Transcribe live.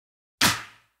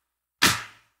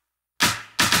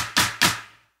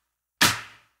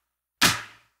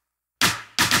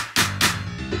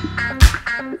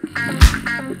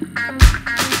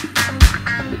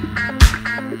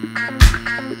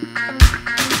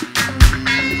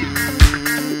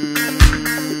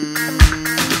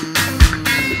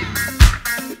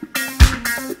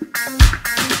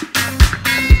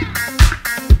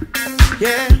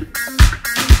Yeah,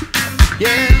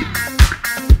 yeah,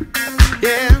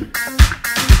 yeah,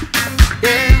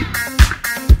 yeah,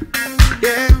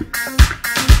 yeah,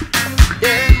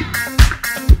 yeah,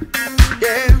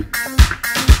 yeah,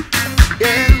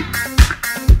 yeah,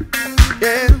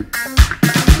 yeah.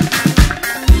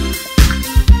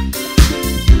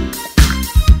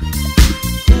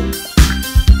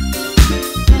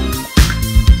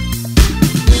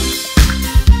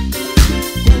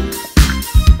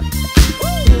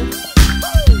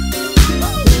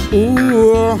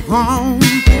 Ooh,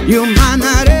 you might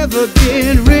not ever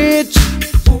get rich,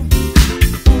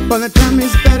 but the time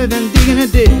is better than digging a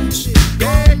ditch.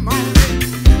 There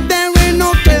ain't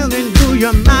no telling who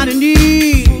you might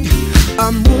need.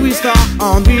 A movie star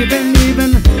or even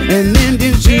an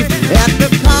Indian chief at the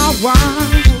car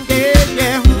wash. Yeah,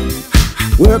 yeah.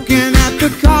 Working at the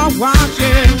car wash,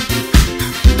 yeah.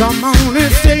 Come on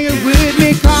and sing it with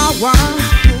me, car wash.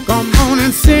 Come on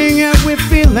and sing it with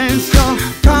feelings, so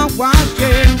car wash,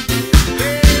 yeah.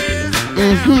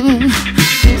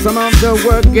 Some of the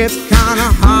work gets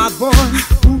kinda hard, boy.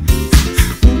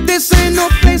 This ain't no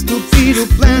place to be to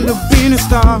plan to be a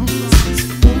star.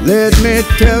 Let me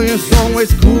tell you, it's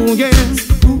always cool, yeah.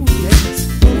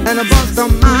 And the boss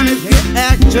don't mind if you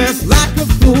act just like a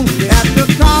fool at the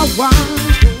car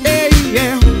wash, yeah,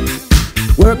 yeah.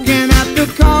 Working at the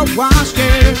car wash,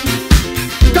 yeah.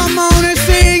 Come on and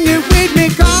sing it with me,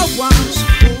 car wash.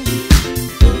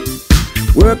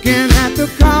 Working at the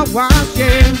car wash,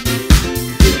 yeah.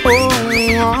 Oh,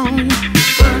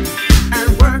 work and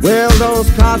work. Well, those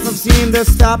cars don't seem to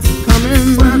stop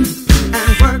coming. Work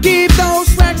and work. Keep those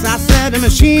racks, I said, the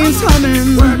machine's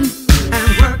humming. Work and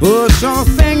work. Put your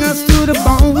fingers to the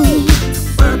bone.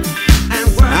 Work and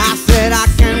work. I said I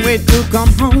can't wait to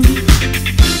come home.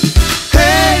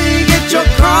 Hey, get your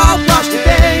car washed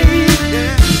today.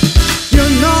 You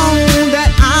know that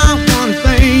I want to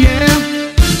play, yeah.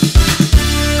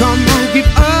 Come on, give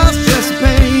us just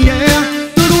pay, yeah.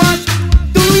 Do the wash,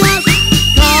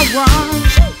 car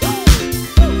wash.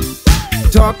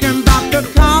 Talking about the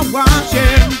car wash,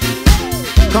 yeah.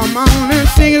 Come on and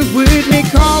sing it with me,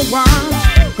 car wash.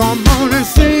 Come on and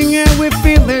sing it with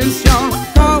feelings, y'all.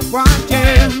 Car wash,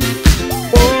 yeah.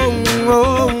 Oh,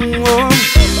 oh, oh.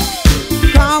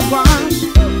 Car wash.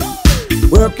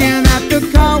 Working at the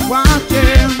car wash,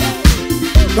 yeah.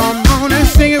 Come on and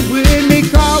sing it with me,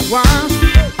 car wash.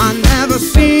 I never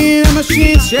seen a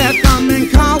machine yet coming,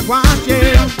 car wash,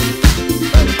 yeah.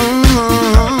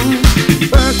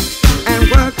 Work and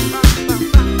work.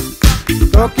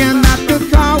 Working at the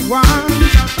car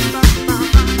wash.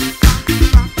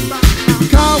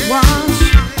 Car wash.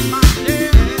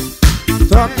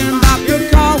 Talking about the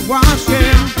car wash,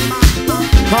 yeah.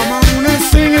 Come on and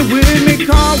sing it with me,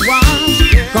 car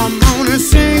wash. Come on and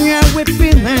sing it with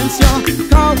feelings, yo.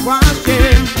 Car wash,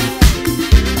 yeah.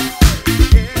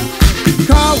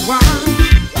 Car wash.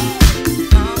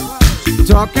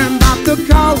 Talking about the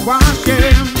car wash,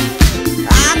 yeah.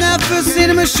 I never seen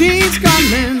the machines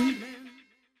coming.